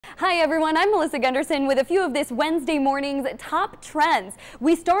Hi everyone, I'm Melissa Gunderson with a few of this Wednesday morning's top trends.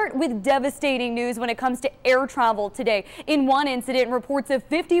 We start with devastating news when it comes to air travel today. In one incident, reports of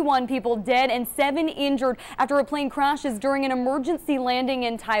 51 people dead and 7 injured after a plane crashes during an emergency landing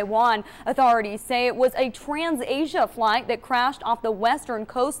in Taiwan. Authorities say it was a TransAsia flight that crashed off the western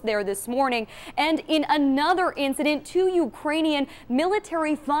coast there this morning. And in another incident, 2 Ukrainian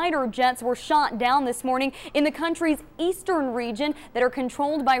military fighter jets were shot down this morning in the country's eastern region that are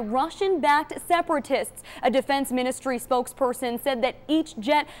controlled by Russian-backed separatists. A defense ministry spokesperson said that each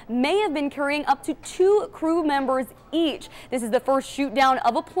jet may have been carrying up to 2 crew members each. This is the first shoot down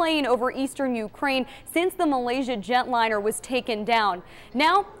of a plane over eastern Ukraine since the Malaysia jetliner was taken down.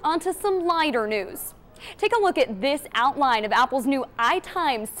 Now, onto some lighter news. Take a look at this outline of Apple's new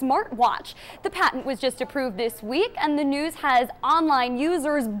iTime smartwatch. The patent was just approved this week, and the news has online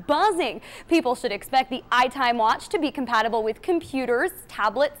users buzzing. People should expect the iTime watch to be compatible with computers,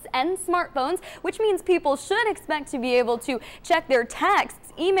 tablets, and smartphones, which means people should expect to be able to check their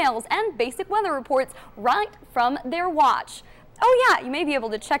texts, emails, and basic weather reports right from their watch. Oh yeah, you may be able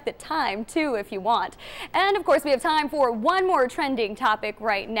to check the time too if you want. And of course we have time for one more trending topic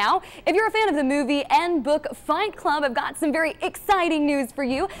right now. If you're a fan of the movie and book Fight Club, I've got some very exciting news for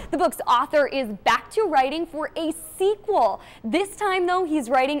you. The book's author is back to writing for a sequel. This time though, he's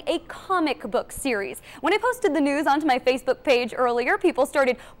writing a comic book series. When I posted the news onto my Facebook page earlier, people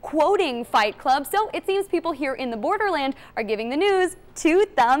started quoting Fight Club, so it seems people here in the borderland are giving the news 2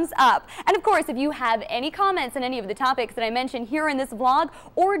 thumbs up. And of course, if you have any comments on any of the topics that I mentioned here in this vlog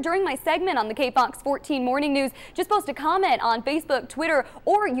or during my segment on the KFOX14 Morning News, just post a comment on Facebook, Twitter,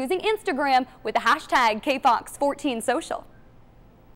 or using Instagram with the hashtag KFOX14Social.